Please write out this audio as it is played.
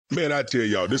Man, I tell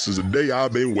y'all, this is a day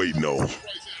I've been waiting on.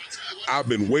 I've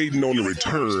been waiting on the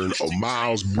return of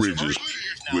Myles Bridges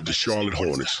with the Charlotte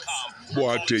Hornets.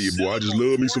 Boy, I tell you, boy, I just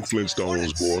love me some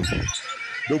Flintstones, boy.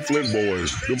 Them Flint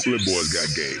boys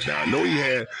got game. Now, I know he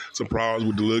had some problems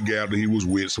with the little gal that he was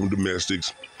with, some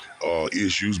domestics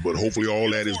issues, but hopefully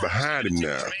all that is behind him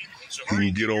now. He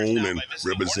can get on and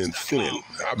represent Flint.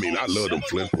 I mean, I love them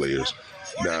Flint players.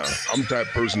 Now, I'm the type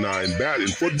of person now in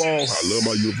football, I love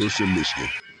my University of Michigan.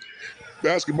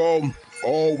 Basketball,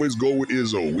 always go with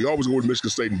Izzo. We always go with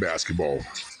Michigan State in basketball.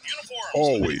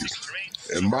 Always.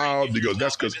 And Myles, because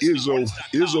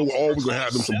Izzo always gonna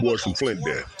have them some boys from Flint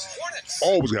there.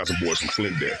 Always gonna have some boys from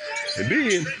Flint there. And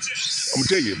then, I'm gonna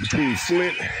tell you, between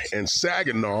Flint and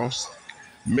Saginaw,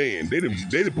 man, they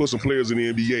done put some players in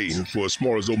the NBA for as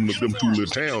small as them two little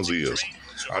towns is.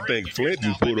 I think Flint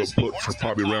put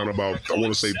probably around about, I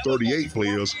want to say 38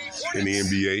 players in the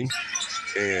NBA.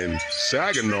 And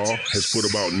Saginaw has put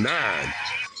about 9.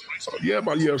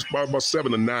 About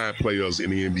 7 to 9 players in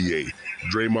the NBA.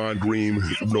 Draymond Green,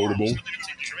 notable,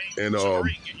 and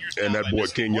that boy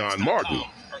Kenyon Martin.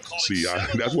 See,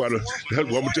 that's what I'm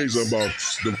gonna tell you something about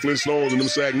them Flintstones and them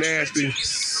Sag Nasty.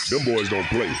 Them boys don't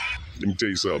play. Let me tell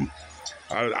you something.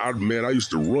 I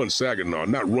used to run Saginaw,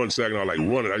 not run Saginaw like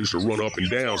run it. I used to run up and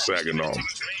down Saginaw.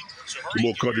 The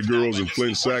more country girls in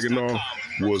Flint, Saginaw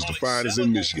was the finest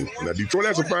in Michigan. Now Detroit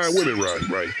has some fine women,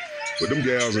 right? But them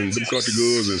gals and them country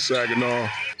girls in Saginaw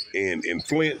and in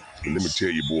Flint, and let me tell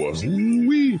you, boys,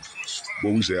 we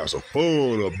used to have some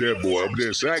fun up there, boy. Up there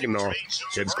in Saginaw,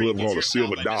 had this club called the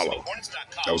Silver Dollar.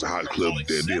 That was a hot club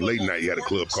there. Then late night, you had a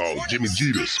club called Jimmy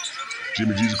Jeter's.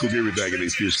 Jimmy Jesus cook everything in their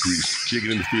fish grease.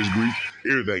 Chicken in the fish grease,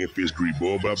 everything in fish grease,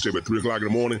 boy. But I'm telling you, at 3 o'clock in the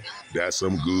morning, that's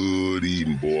some good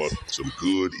eating, boy. Some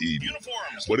good eating.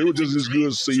 But it was just as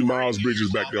good to see Myles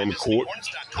Bridges back there on the court.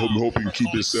 Hope he can keep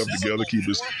himself together, keep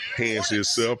his hands to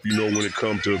himself, when it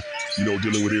comes to,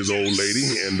 dealing with his old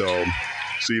lady. And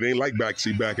see, it ain't like back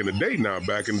in the day now.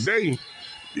 Back in the day,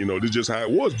 this is just how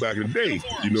it was back in the day.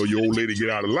 Your old lady get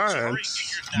out of line,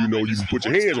 you can put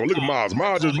your hands on. Look at Myles.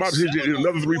 Myles just hit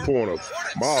another 3-pointer.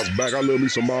 Myles back. I love me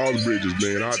some Myles Bridges,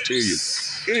 man. I'll tell you,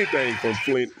 anything from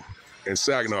Flint and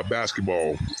Saginaw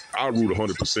basketball, I root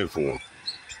 100% for them.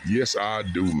 Yes, I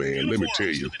do, man. Let me tell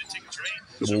you.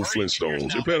 The old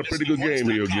Flintstones. They played a pretty good game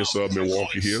here against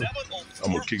Milwaukee here.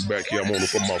 I'm going to kick back here. I'm on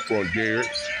my front garret.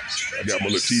 I got my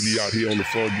little TV out here on the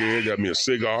front garret. Got me a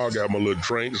cigar. Got my little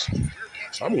drinks.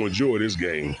 I'm going to enjoy this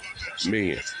game.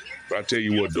 Man, but I tell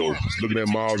you what, though, looking at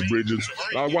Myles Bridges,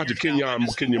 I was watching Kenyon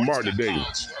Martin today, and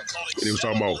he was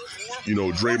talking about,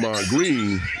 Draymond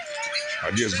Green.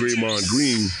 I guess Draymond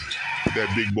Green,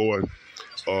 that big boy,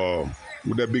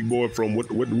 with that big boy from, what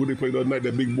they played the other night,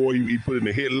 that big boy, he put in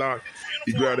the headlock.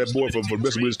 He grabbed that boy for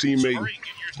messing with his teammate.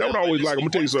 That would I always like. I'm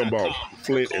going to tell you something about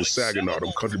Flint and Saginaw,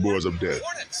 them country boys up there.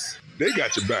 They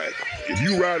got your back. If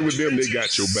you ride with them, they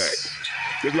got your back.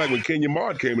 Just like when Kenyon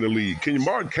Martin came in the league. Kenyon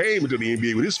Martin came into the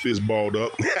NBA with his fist balled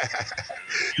up.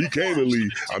 He came in the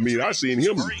league. I mean, I seen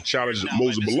him challenge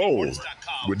Moses Malone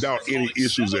without any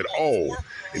issues at all.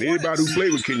 And anybody who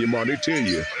played with Kenyon Martin, they tell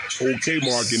you, old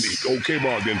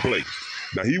K-Mark didn't play.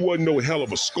 Now, he wasn't no hell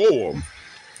of a scorer,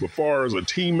 but far as a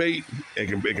teammate and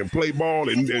can play ball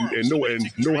and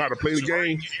know how to play the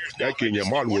game, that Kenyon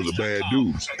Martin was a bad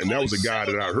dude. And that was a guy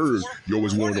that I heard you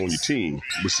always wanted on your team.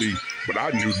 But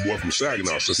I knew the boy from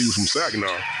Saginaw. Since he was from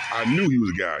Saginaw, I knew he was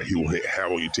a guy he would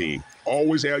have on your team.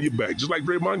 Always have your back, just like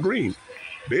Draymond Green.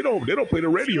 They don't play the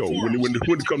radio when they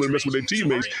come to mess with their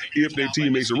teammates if their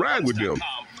teammates are riding with them.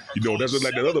 That's just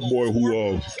like that other boy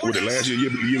who, last year,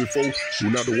 the year before, who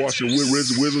went out to Washington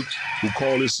Wizards, who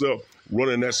called himself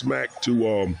running that smack to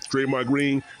Draymond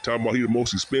Green, talking about he the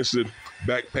most expensive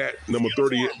backpack number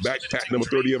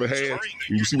 30 ever had.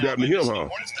 And you see what happened to him, huh?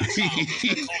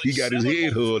 He got his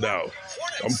head hugged out.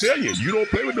 I'm telling you, you don't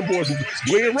play with them boys.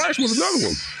 Glenn Rice was another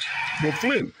one from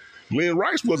Flint. Glenn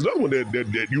Rice was another one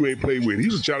that you ain't played with. He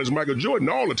was challenging Michael Jordan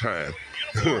all the time.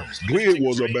 Glenn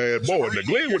was a bad boy. Now,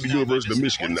 Glenn went to the University of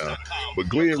Michigan now, but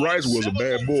Glenn Rice was a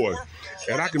bad boy.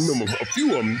 And I can remember a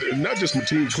few of them, not just my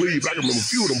team Cleve, I can remember a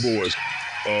few of them boys,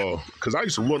 because I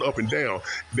used to run up and down.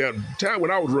 That time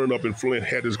when I was running up in Flint,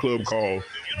 had this club called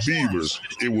Beavers.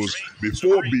 It was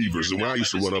before Beavers, when I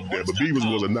used to run up there, but Beavers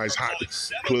was a nice hot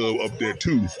club up there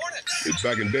too. And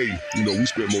back in the day, we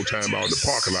spent more time out in the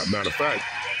parking lot. Matter of fact,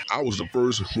 I was the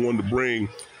first one to bring.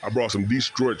 I brought some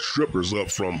Detroit strippers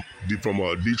up from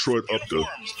Detroit up to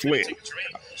Flint.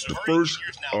 The first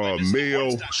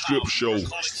male strip show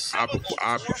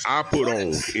I put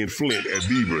on in Flint at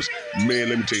Beavers. Man,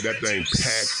 let me tell you, that thing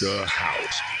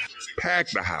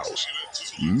packed the house.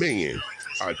 Man,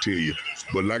 I tell you,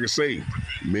 But like I say,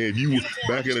 man, if you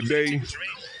back in the day,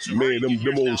 man,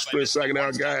 them old Flint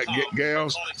Saginaw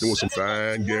gals, there was some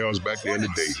fine gals back there in the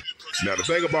day. Now the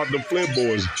thing about them Flint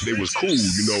boys, they was cool,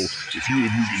 you know. If you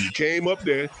came up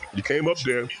there,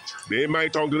 they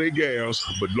might talk to their gals,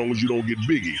 but as long as you don't get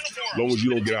biggie, as long as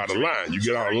you don't get out of line, you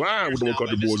get out of line with them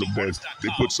country boys up there, they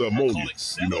put something on you,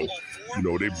 you know.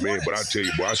 They man, but I tell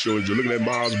you, boy, I showed you looking at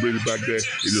Myles Bridges back there, it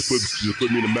just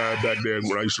put me in the mind back there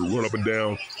when I used to run up and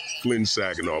down Flint,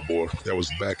 Saginaw, boy. That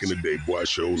was back in the day, boy. I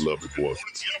sure loved it, boy.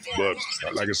 But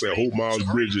like I said, I hope Myles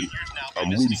Bridges, I'm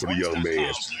rooting for the young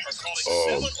man.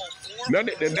 Now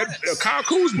that Kyle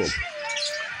Kuz.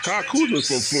 Kyle Kuz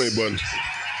from Flint,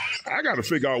 but I got to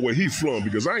figure out where he from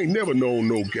because I ain't never known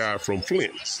no guy from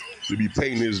Flint to be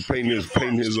painting his fingernails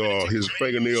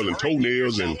and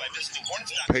toenails and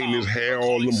painting his hair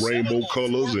all them rainbow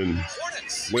colors and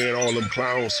wearing all them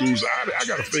clown suits. I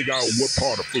got to figure out what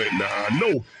part of Flint. Now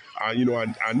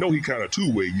I know he kind of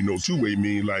two-way. You know, two-way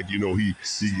mean like, you know, he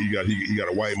got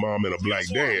a white mom and a black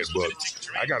dad. But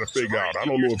I got to figure out. I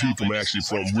don't know if he from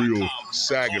real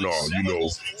Saginaw. You know,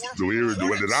 the area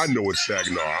that I know is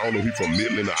Saginaw. I don't know if he from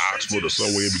Midland or Oxford or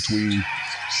somewhere in between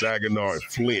Saginaw and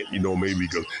Flint. You know, maybe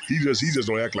because he just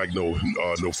don't act like no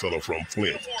fella from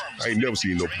Flint. I ain't never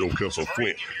seen no fella from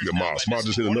Flint. You got Myles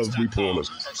just hit another 3-pointers.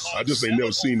 I just ain't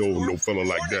never seen no fella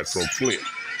like that from Flint.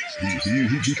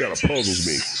 He kind of puzzles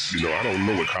me. You know, I don't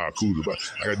know what Kyle Kuz is about.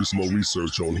 I got to do some more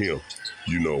research on him.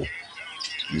 You know,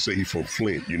 you say he's from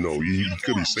Flint. You know, he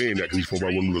could be saying that because he's from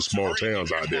one of the small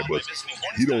towns out there, but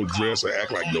he don't dress or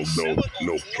act like no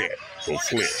cat from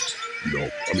Flint. You know,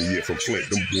 I mean, yeah, from Flint.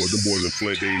 Them boys in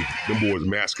Flint, them boys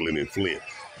masculine in Flint.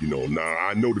 You know, now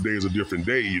I know today is a different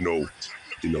day. You know,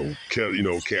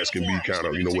 cats can be kind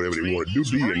of, whatever they want to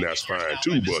be, and that's fine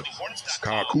too. But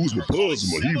Kyle Kuz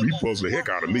puzzles me. He puzzles the heck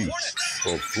out of me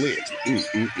from Flint.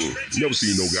 Never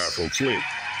seen no guy from Flint,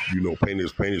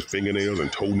 painting his fingernails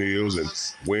and toenails and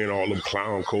wearing all them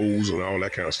clown clothes and all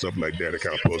that kind of stuff like that. It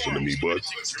kind of puzzles me. But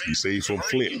he say he's from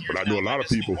Flint. But I know a lot of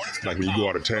people, like when you go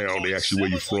out of town, they ask you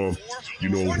where you're from. If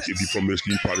you're from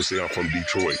Michigan, you probably say I'm from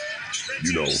Detroit.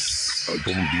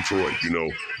 From Detroit,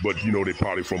 but they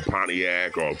probably from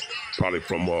Pontiac or probably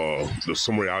from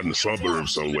somewhere out in the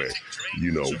suburbs somewhere,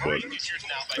 but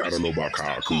I don't know about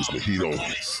Kyle Kuz. He don't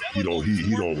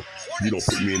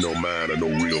put me in no mind of no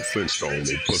real Flintstone,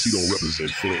 and plus he don't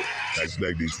represent Flint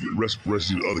like these rest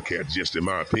of the other cats, just in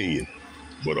my opinion.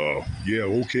 But yeah,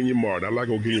 old Kenyon Martin. I like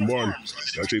old Kenyon Martin.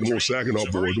 I tell you, them old Saginaw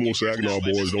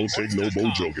boys don't take no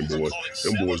bow joking, boy.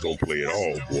 Them boys don't play at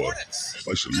all, boy. I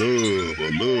used to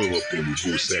love up there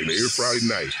before Saginaw. Every Friday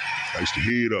night, I used to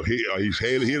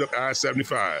hit up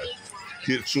I-75,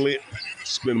 hit Flint,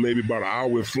 spend maybe about an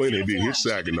hour in Flint, and then hit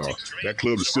Saginaw. That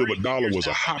club, the Silver Dollar, was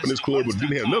a hoppin'est club, but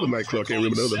didn't have another nightclub. I can't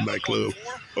remember another nightclub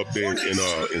up there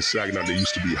in Saginaw that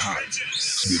used to be hot. It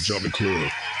used to be a jumping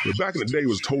club. But back in the day, it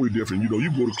was totally different. You go to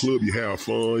the club, you have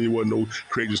fun. You wasn't no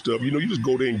crazy stuff. You just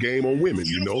go there and game on women,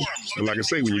 And like I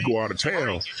say, when you go out of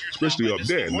town, especially up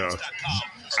there. Now,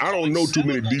 I don't know too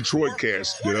many Detroit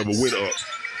cats that ever went up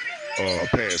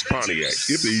past Pontiac,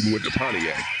 if they even went to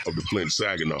Pontiac of the Flint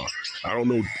Saginaw. I don't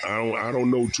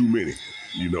know too many,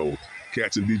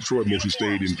 Cats in Detroit mostly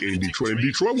stayed in Detroit. And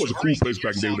Detroit was a cool place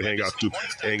back in the day to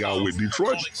hang out with.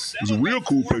 Detroit was a real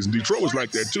cool place. And Detroit was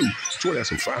like that too. Detroit had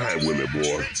some fine women, boy.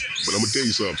 But I'm gonna tell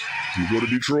you something. You go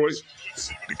to Detroit,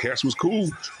 the cats was cool,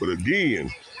 but again,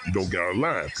 you don't get out of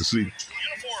line. Cause see,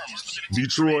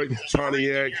 Detroit,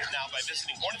 Pontiac,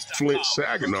 Flint,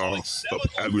 Saginaw,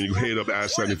 when you head up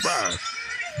I-75,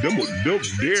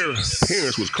 their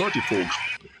parents was country folks.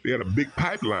 They had a big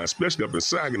pipeline, especially up in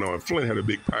Saginaw, and Flint had a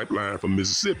big pipeline from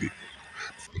Mississippi.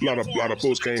 A lot of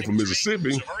folks came from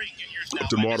Mississippi up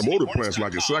to the automotive plants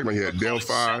like in Saginaw. You had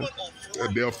Delphi,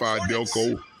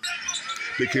 Delco.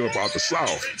 They came up out the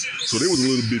South. So they was a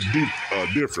little bit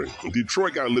different.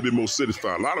 Detroit got a little bit more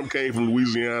citified. A lot of them came from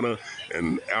Louisiana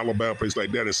and Alabama, places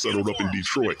like that, and settled up in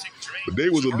Detroit. But they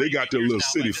got their little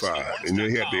citified, and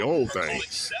they had their own thing.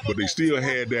 But they still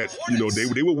had that,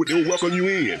 they would welcome you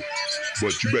in.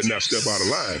 But you better not step out of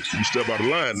line. You step out of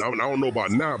line. I don't know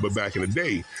about now, but back in the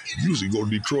day, you usually go to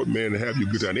Detroit, man, and have your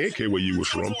good time. They didn't care where you was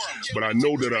from. But I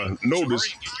know that I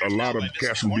noticed a lot of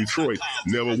cats from Detroit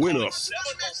never went up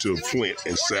to Flint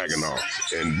and Saginaw.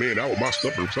 And man, that was my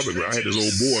stumping ground. I had this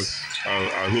old boy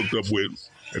I hooked up with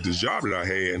at this job that I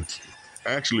had.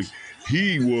 Actually,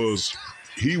 he was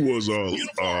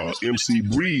MC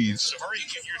Breed's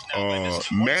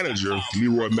manager,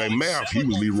 Leroy McMath. He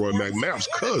was Leroy McMath's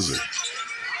cousin.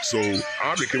 So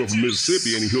Andre came up from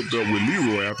Mississippi and he hooked up with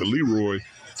Leroy after Leroy,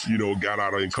 got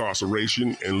out of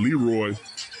incarceration. And Leroy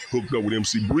hooked up with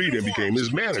MC Breed and became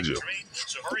his manager.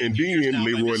 And then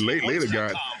Leroy later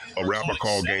got a rapper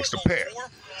called Gangsta Pat.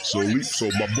 So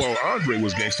my boy Andre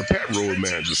was Gangsta Pat road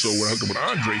manager. So when I hooked up with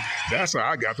Andre, that's how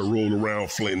I got to roll around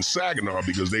Flint and Saginaw,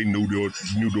 because they knew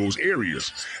those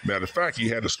areas. Matter of fact, he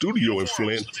had a studio in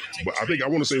Flint, but I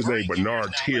want to say his name,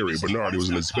 Bernard Terry. Bernard, he was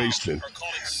in his basement.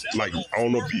 Like, I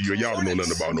don't know if y'all don't know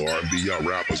nothing about no R&B, y'all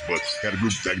rappers, but had a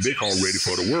group that they called Ready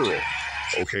for the World.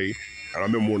 Okay, and I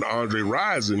remember when Andre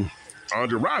Rising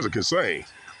can sing.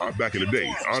 Back in the day,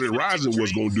 Andre Rising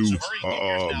was going to do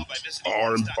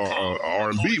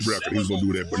R&B record. He was going to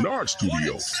do it at Bernard's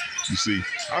studio. You see,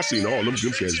 I seen all them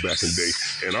cats back in the day.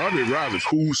 And Andre Rising,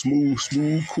 cool, smooth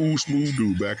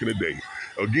dude back in the day.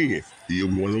 Again, he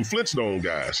was one of them Flintstone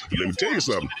guys. But let me tell you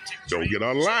something. Don't get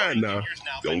out of line now.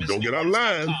 Don't get out of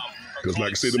line. Because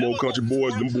like I said, them old country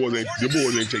boys, them boys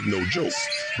ain't taking no joke.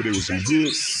 But there was some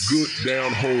good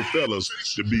down home fellas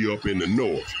to be up in the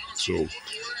north. So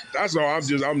that's all. I'm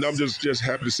just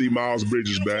happy to see Myles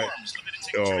Bridges back,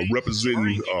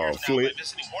 representing Flint.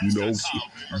 You know,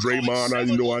 Draymond. I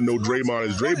know Draymond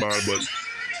is Draymond, but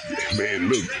man,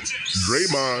 look,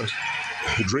 Draymond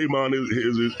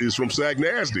is from Sac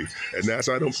Nasty, and that's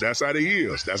how they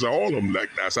is. That's how all of them.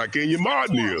 That's how Kenyon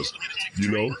Martin is.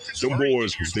 You know, them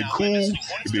boys, they cool.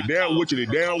 If they down with you,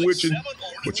 they down with you.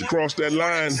 But you cross that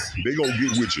line, they gonna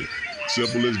get with you.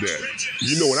 Simple as that.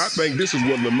 You know, and I think this is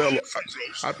what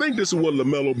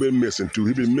LaMelo been missing too.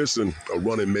 He been missing a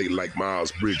running mate like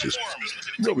Myles Bridges.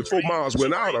 You know, before Myles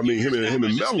went out, I mean, him and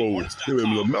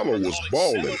LaMelo was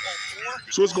balling.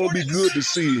 So it's going to be good to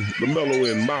see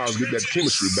LaMelo and Myles get that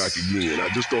chemistry back again. I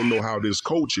just don't know how this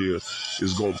coach here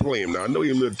is going to play him. Now, I know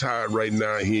he's a little tired right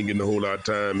now. He ain't getting a whole lot of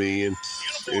time in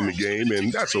the game,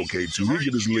 and that's okay, too. He'll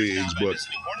get his legs, but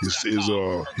his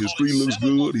three looks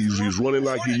good. He's running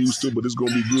like he used to, but it's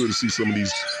going to be good to see some of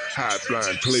these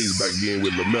high-flying plays back again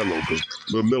with LaMelo, because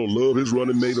LaMelo love his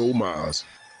running mate, old Myles.